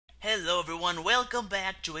Hello everyone, welcome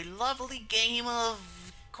back to a lovely game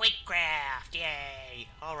of Quakecraft, yay!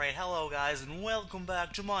 Alright, hello guys, and welcome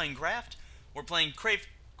back to Minecraft. We're playing Crapecraft,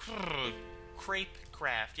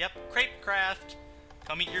 yep, Crapecraft.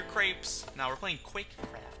 Come eat your crepes. Now we're playing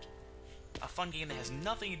Quakecraft. A fun game that has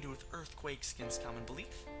nothing to do with earthquakes against common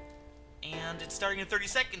belief. And it's starting in 30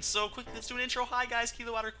 seconds, so quickly let's do an intro. Hi guys,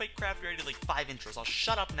 Kilowatt Quakecraft, we already did like 5 intros. I'll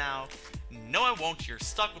shut up now. No I won't, you're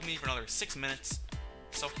stuck with me for another 6 minutes.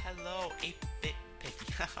 So hello, 8-bit picky.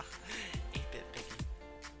 8-bit picky.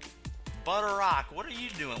 Butter Rock, what are you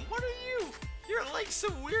doing? What are you? You're like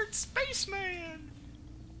some weird spaceman.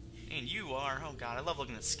 And you are, oh god, I love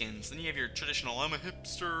looking at skins. Then you have your traditional, I'm a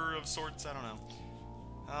hipster of sorts, I don't know.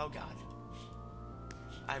 Oh god.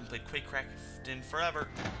 I haven't played Quakecraft in forever.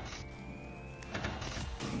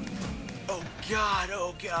 Oh god,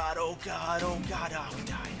 oh god, oh god, oh god, oh we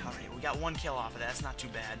died. Alright, we got 1 kill off of that, that's not too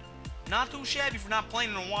bad. Not too shabby for not playing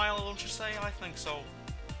in a while, don't you say? I think so.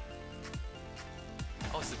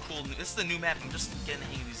 Oh, this is a cool. This is the new map. I'm just getting the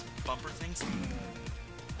hang of these bumper things.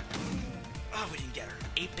 Oh, we didn't get her.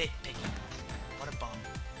 8-bit picky. What a bum.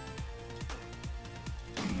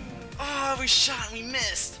 Oh, we shot and we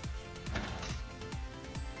missed.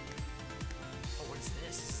 Oh, what is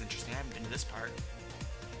this? This is interesting. I haven't been to this part.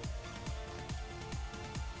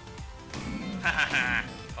 Hahaha.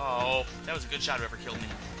 Oh, that was a good shot. Whoever killed me.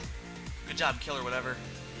 Good job, killer, whatever.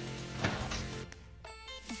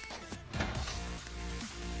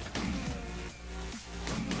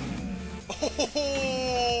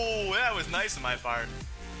 Oh, that was nice on my part.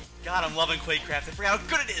 God, I'm loving Quakecraft. I forgot how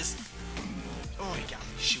good it is. Oh, he got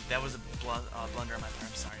me. Shoot, that was a blunder on my part.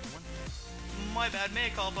 I'm sorry, everyone. My bad,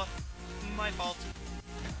 mea culpa. My fault.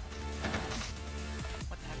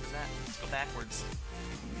 What the heck was that? Let's go backwards.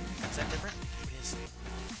 Is that different? It is.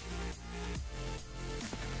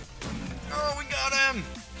 Oh, we got him!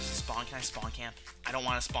 Spawn, can I spawn camp? I don't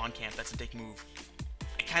want to spawn camp, that's a dick move.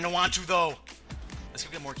 I kinda want to, though! Let's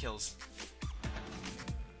go get more kills.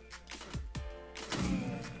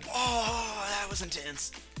 Oh, that was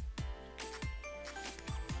intense.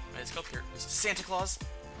 Alright, let's go up here. Santa Claus.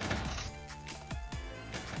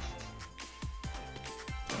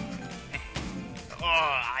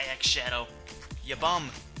 Oh, IX Shadow. Ya bum.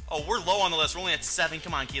 Oh, we're low on the list. We're only at 7.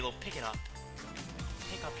 Come on, Kilo. Pick it up.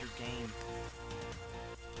 Pick up your game.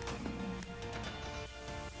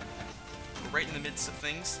 We're right in the midst of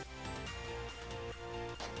things.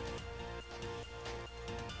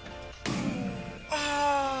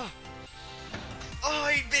 Ah! Oh,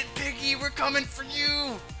 8-bit piggy, we're coming for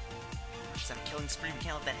you! She's on a killing spree. We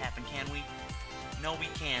can't let that happen, can we? No, we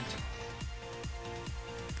can't.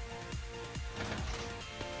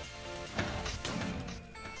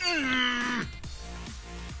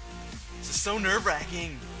 This is so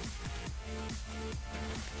nerve-wracking.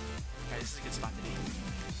 Okay, this is a good spot to be.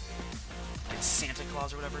 It's Santa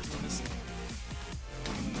Claus or whatever his name is.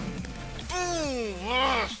 Boom!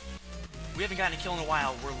 Ugh. We haven't gotten a kill in a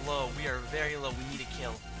while. We're low. We are very low. We need a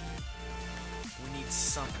kill. We need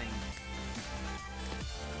something.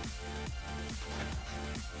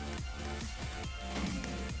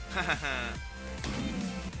 Hahaha.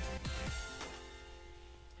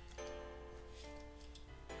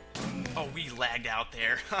 Oh, we lagged out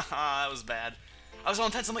there. Haha, that was bad. I was all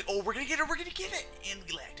intense. I'm like, oh, we're gonna get it, we're gonna get it! And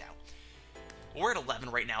we lagged out. We're at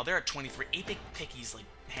 11 right now. They're at 23. 8-bit picky's like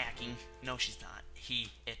hacking. No, she's not.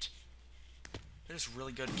 It. They're just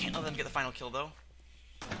really good. Can't let them get the final kill, though.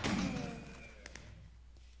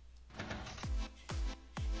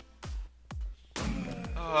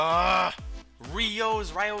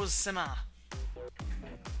 Rio's Sima.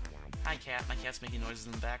 Hi, cat. My cat's making noises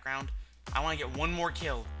in the background. I want to get 1 more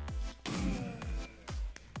kill.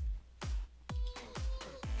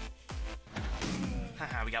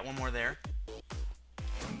 Haha, we got 1 more there.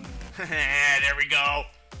 There we go.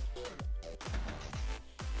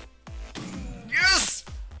 Yes!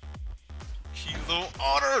 Kilo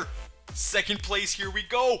Otter! 2nd place, here we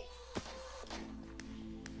go!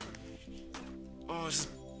 Oh, this is...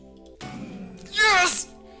 Yes!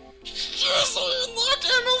 Yes, I unlocked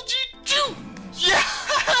MLG2!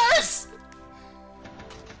 Yes!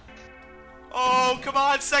 Oh, come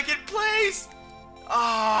on, 2nd place!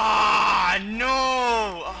 Ah,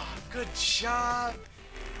 no! Oh, good job.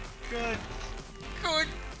 Good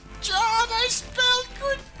job! I spelled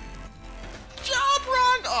good job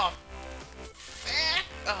wrong! Oh, fat!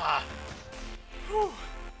 Ah. Whew.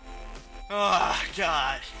 Oh,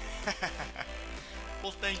 God.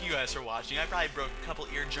 Well, thank you guys for watching. I probably broke a couple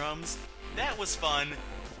eardrums. That was fun.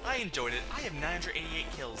 I enjoyed it. I have 988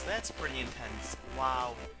 kills. That's pretty intense.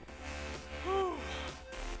 Wow. Whew.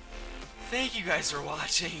 thank you guys for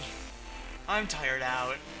watching. I'm tired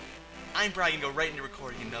out. I'm probably gonna go right into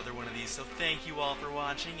recording another one of these, so thank you all for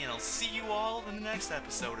watching, and I'll see you all in the next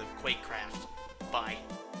episode of Quakecraft. Bye.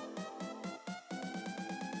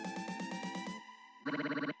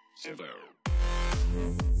 Hello.